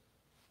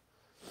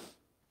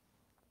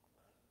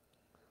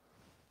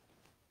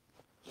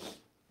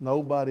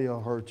 Nobody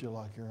will hurt you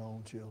like your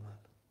own children.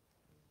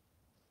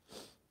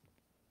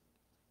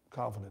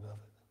 Confident of it.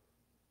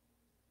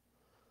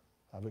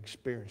 I've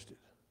experienced it.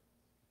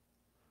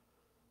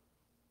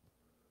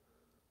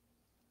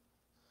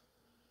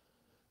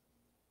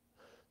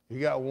 You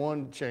got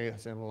one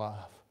chance in life.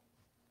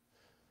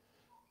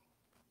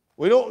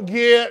 We don't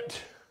get,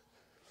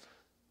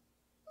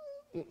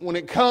 when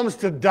it comes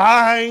to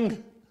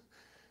dying,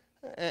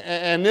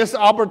 and this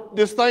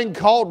thing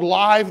called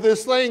life,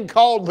 this thing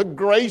called the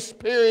grace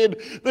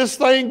period, this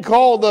thing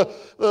called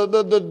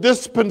the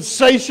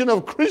dispensation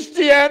of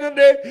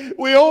Christianity,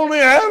 we only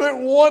have it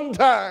one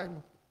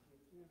time.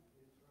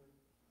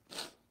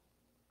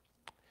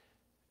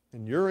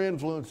 And you're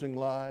influencing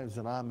lives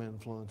and I'm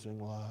influencing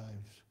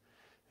lives.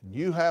 And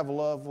you have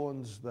loved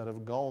ones that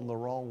have gone the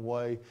wrong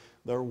way.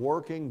 They're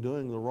working,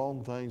 doing the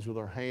wrong things with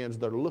their hands.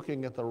 They're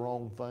looking at the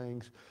wrong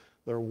things.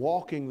 They're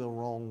walking the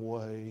wrong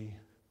way.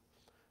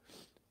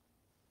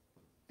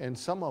 And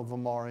some of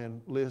them are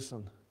in,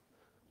 listen,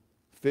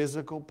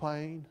 physical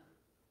pain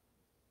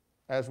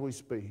as we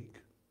speak,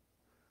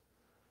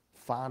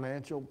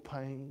 financial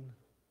pain.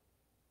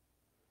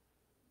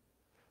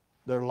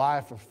 Their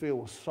life is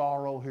filled with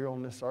sorrow here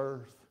on this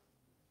earth.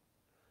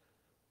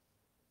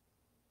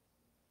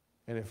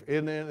 And if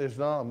there's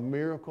not a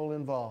miracle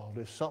involved,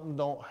 if something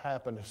don't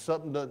happen, if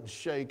something doesn't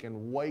shake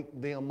and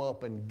wake them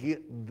up and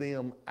get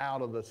them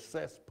out of the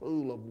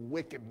cesspool of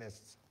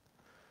wickedness,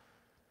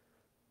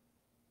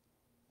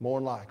 more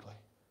than likely,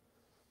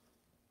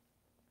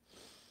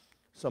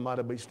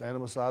 somebody will be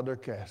standing beside their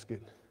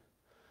casket.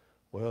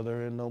 Well,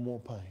 they're in no more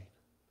pain.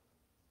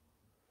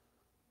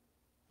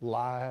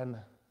 Lying,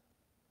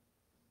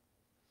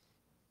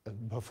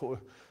 before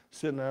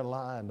sitting there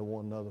lying to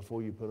one another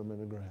before you put them in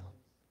the ground.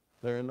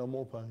 They're in no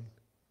more pain.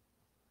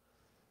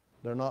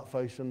 They're not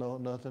facing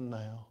nothing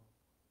now.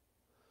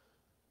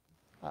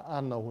 I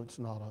know it's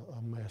not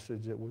a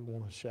message that we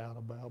want to shout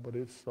about, but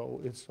it's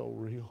so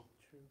real.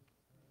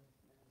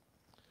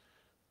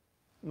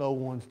 No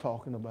one's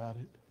talking about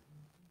it.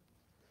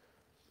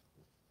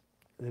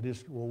 It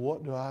is, well,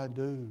 what do I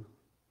do?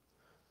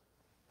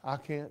 I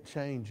can't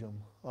change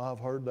them. I've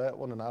heard that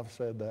one and I've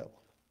said that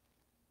one.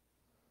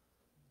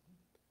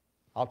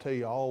 I'll tell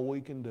you all we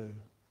can do,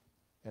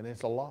 and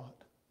it's a lot.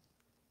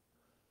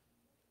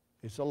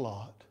 It's a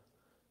lot.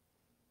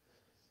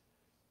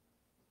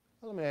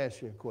 Let me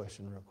ask you a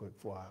question real quick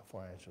before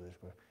I answer this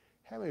question.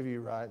 How many of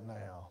you right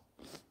now,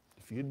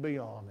 if you'd be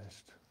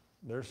honest,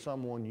 there's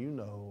someone you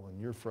know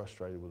and you're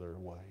frustrated with their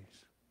ways?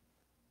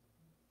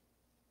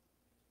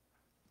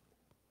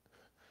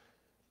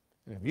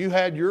 And if you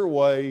had your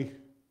way,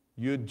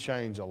 you'd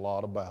change a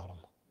lot about them.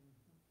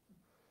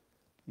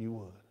 You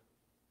would.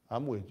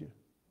 I'm with you.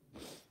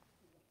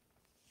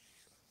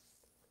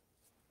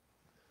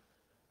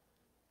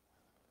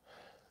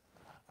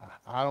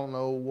 I don't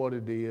know what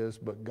it is,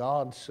 but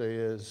God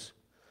says,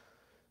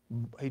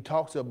 He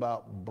talks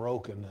about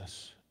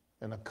brokenness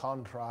and a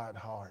contrite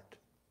heart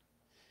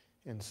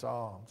in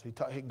Psalms.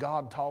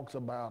 God talks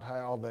about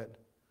how that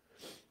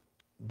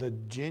the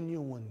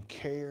genuine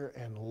care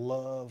and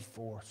love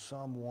for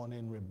someone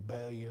in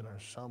rebellion or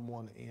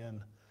someone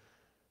in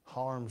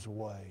harm's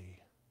way.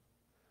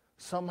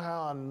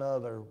 Somehow or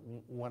another,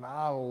 when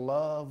I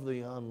love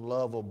the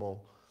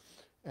unlovable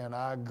and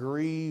I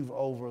grieve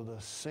over the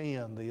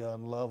sin the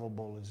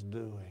unlovable is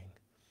doing,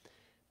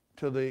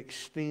 to the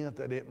extent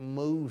that it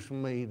moves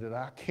me that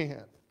I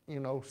can't,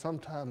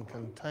 sometimes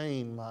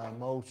contain my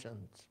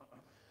emotions.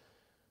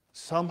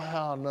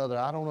 Somehow or another,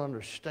 I don't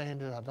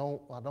understand it.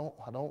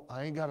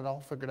 I ain't got it all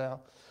figured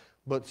out.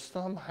 But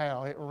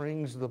somehow it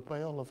rings the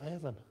bell of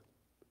heaven.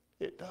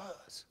 It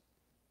does.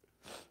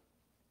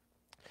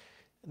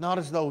 Not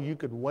as though you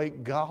could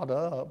wake God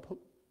up,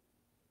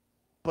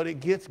 but it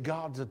gets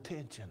God's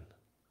attention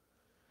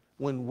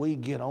when we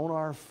get on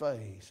our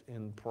face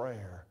in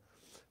prayer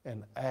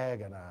and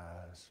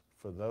agonize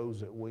for those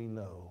that we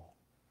know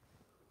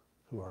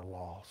who are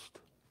lost.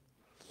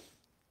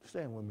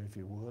 Stand with me if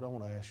you would. I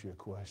want to ask you a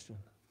question.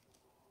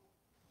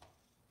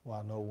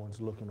 While no one's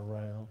looking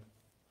around.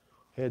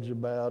 Heads are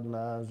bowed and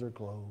eyes are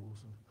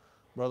closed.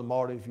 Brother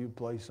Marty, if you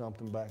play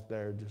something back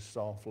there just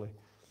softly,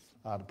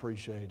 I'd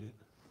appreciate it.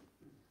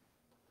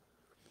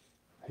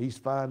 He's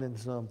finding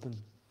something.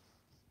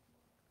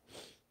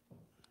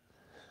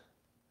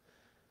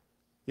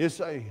 You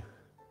say,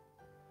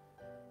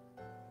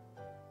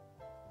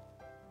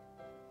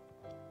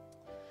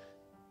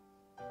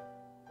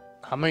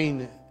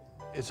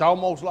 it's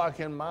almost like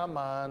in my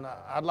mind,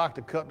 I'd like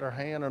to cut their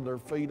hand or their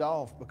feet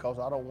off because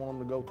I don't want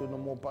them to go through no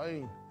more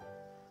pain.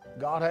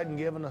 God hadn't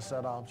given us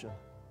that option.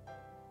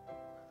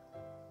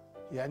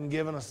 He hadn't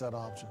given us that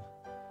option.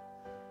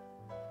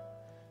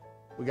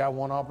 We got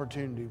one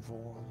opportunity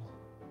for them.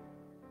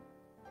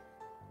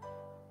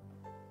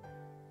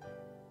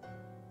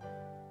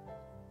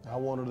 I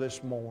wonder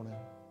this morning,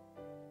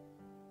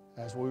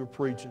 as we were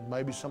preaching,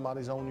 maybe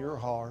somebody's on your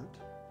heart,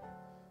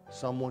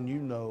 someone you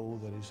know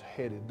that is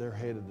they're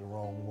headed the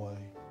wrong way.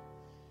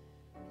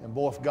 And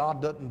boy, if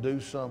God doesn't do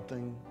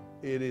something,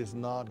 it is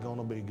not going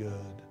to be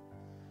good.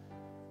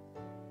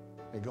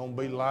 They're going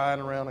to be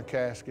lying around a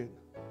casket.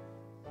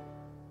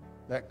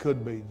 That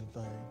could be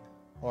the thing.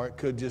 Or it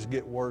could just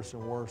get worse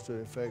and worse till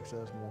it affects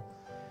us more.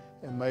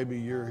 And maybe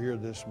you're here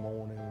this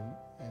morning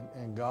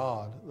and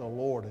God, the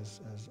Lord,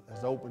 has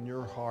opened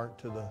your heart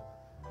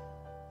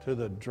to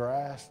the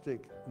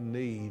drastic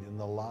need in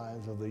the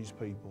lives of these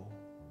people.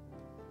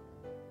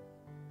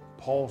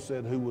 Paul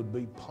said, who would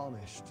be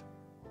punished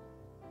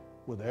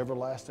with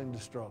everlasting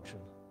destruction.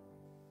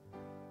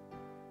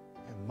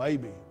 And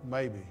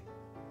maybe,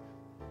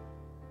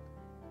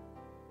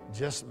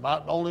 just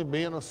might only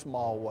be in a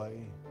small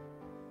way,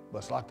 but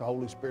it's like the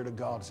Holy Spirit of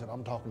God said,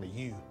 I'm talking to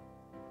you.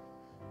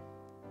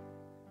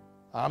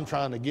 I'm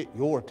trying to get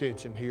your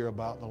attention here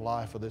about the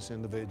life of this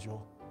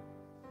individual.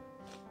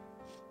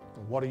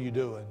 And what are you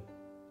doing?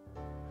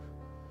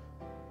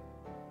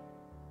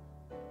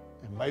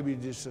 And maybe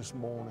just this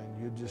morning,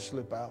 you just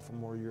slip out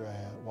from where you're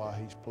at while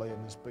he's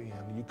playing this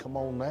piano. You come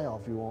on now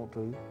if you want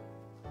to.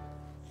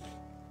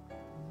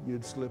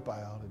 You'd slip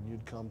out and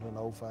you'd come to an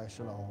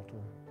old-fashioned altar.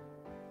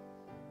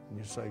 And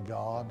you say,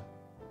 God,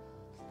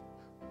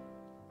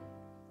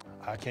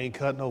 I can't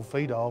cut no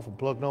feet off and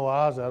pluck no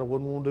eyes out. I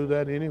wouldn't want to do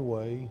that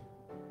anyway.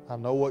 I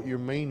know what you're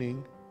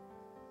meaning.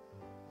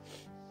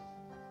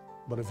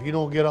 But if you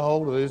don't get a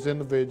hold of this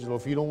individual,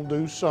 if you don't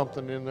do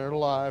something in their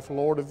life,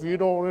 Lord, if you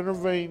don't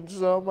intervene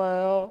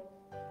somehow,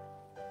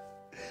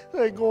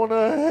 they're going to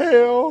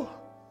hell.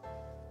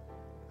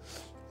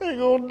 They're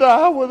going to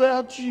die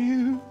without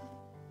you.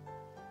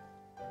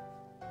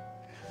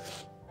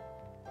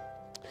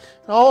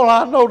 All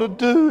I know to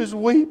do is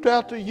weep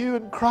out to you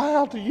and cry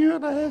out to you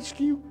and ask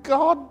you,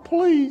 God,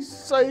 please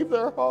save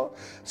their heart,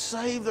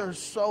 save their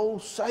soul,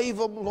 save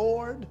them,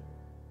 Lord.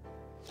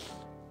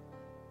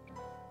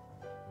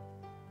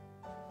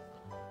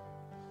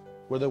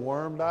 Where the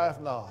worm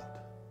dieth not,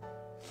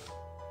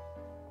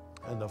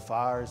 and the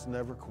fire is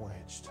never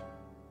quenched.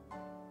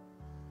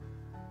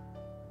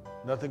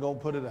 Nothing gonna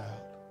put it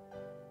out.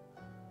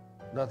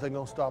 Nothing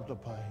gonna stop the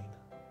pain.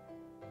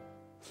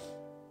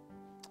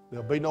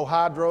 There'll be no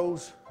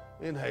hydros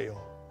in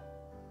hell.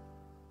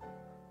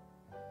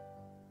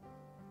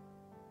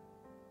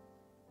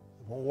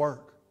 It won't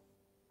work.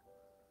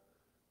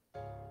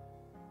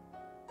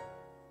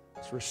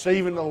 It's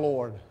receiving the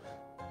Lord,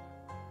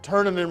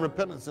 turning in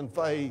repentance and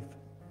faith,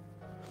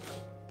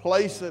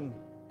 placing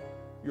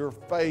your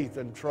faith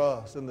and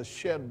trust in the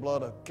shed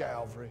blood of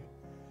Calvary,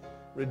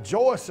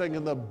 rejoicing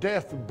in the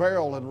death,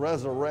 burial, and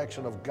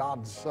resurrection of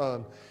God's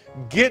Son,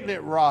 getting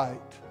it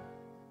right,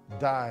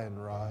 dying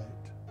right.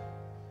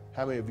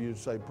 How many of you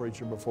say,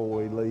 preacher, before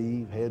we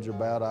leave, heads are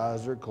bowed,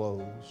 eyes are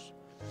closed?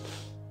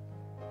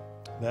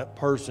 That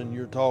person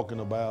you're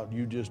talking about,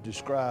 you just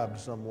described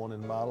someone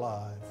in my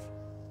life.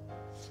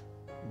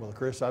 Well,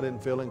 Chris, I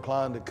didn't feel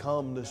inclined to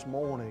come this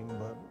morning,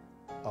 but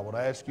I would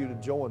ask you to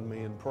join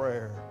me in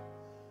prayer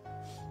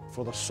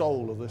for the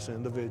soul of this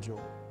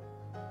individual.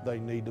 They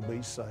need to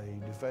be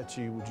saved. If that's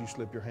you, would you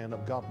slip your hand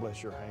up? God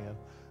bless your hand.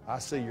 I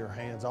see your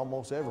hands,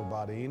 almost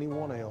everybody.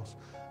 Anyone else?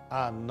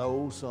 I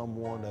know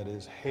someone that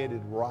is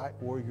headed right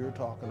where you're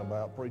talking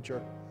about,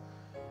 preacher.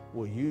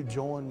 Will you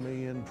join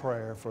me in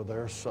prayer for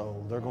their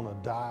soul? They're going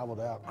to die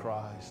without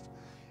Christ,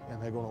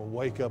 and they're going to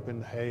wake up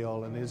in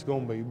hell, and it's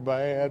going to be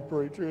bad,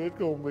 preacher. It's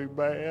going to be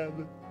bad.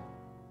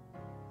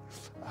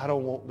 I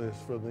don't want this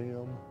for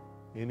them.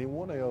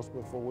 Anyone else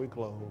before we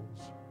close?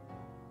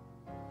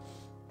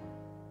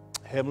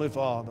 Heavenly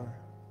Father,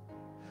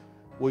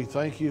 we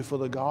thank you for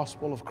the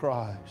gospel of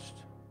Christ.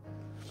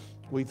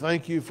 We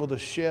thank you for the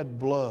shed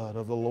blood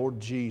of the Lord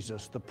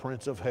Jesus, the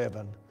Prince of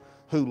Heaven,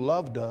 who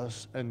loved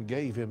us and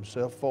gave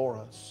himself for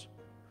us.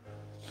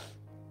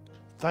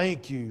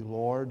 Thank you,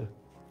 Lord,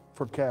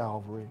 for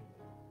Calvary.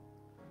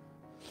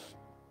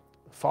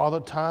 Father,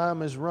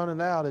 time is running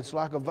out. It's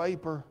like a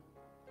vapor.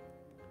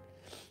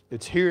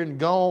 It's here and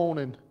gone,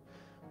 and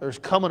there's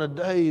coming a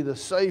day the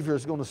Savior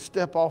is going to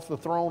step off the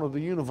throne of the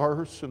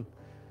universe, and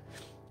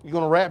He's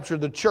going to rapture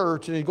the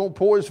church, and He's going to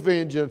pour His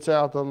vengeance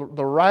out. The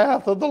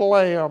wrath of the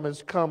Lamb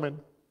is coming.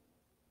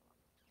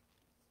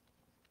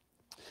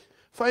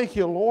 Thank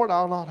you, Lord,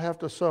 I'll not have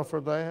to suffer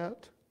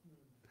that.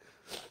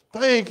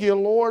 Thank you,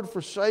 Lord,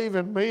 for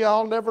saving me.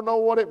 I'll never know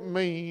what it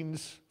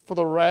means for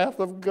the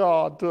wrath of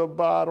God to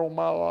abide on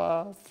my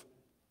life.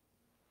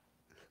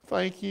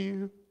 Thank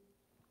you.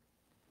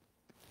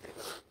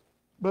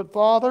 But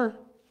Father,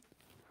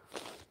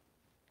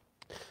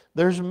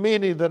 there's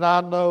many that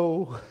I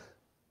know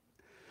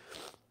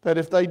that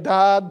if they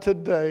died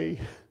today,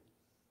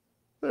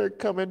 they're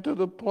coming to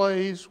the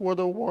place where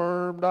the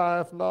worm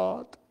dieth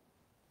not,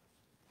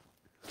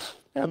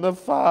 and the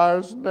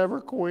fire's never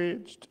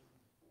quenched.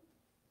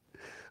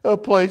 A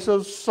place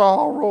of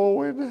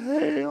sorrow and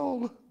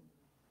hell.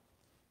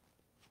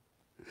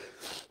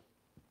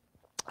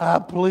 I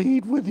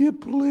plead with you,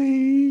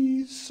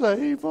 please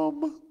save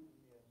them.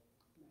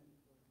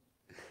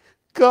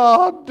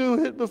 God,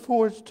 do it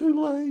before it's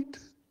too late.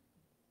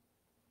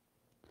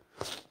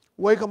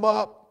 Wake them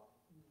up.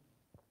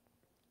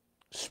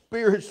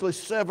 Spiritually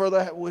sever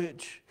that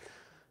which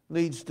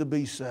needs to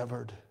be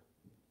severed.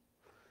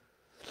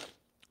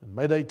 And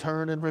may they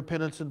turn in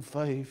repentance and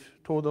faith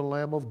toward the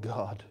Lamb of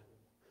God.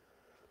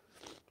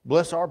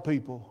 Bless our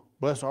people.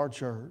 Bless our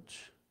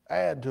church.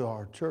 Add to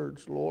our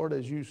church, Lord,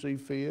 as you see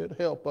fit.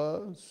 Help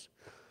us.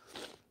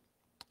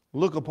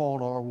 Look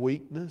upon our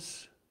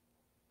weakness.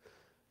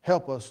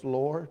 Help us,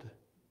 Lord.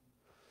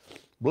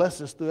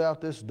 Bless us throughout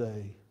this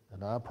day.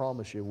 And I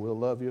promise you, we'll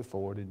love you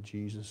for it in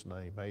Jesus'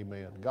 name.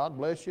 Amen. God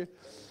bless you.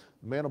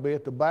 The men will be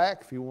at the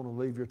back. If you want to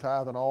leave your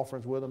tithe and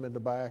offerings with them in the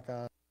back.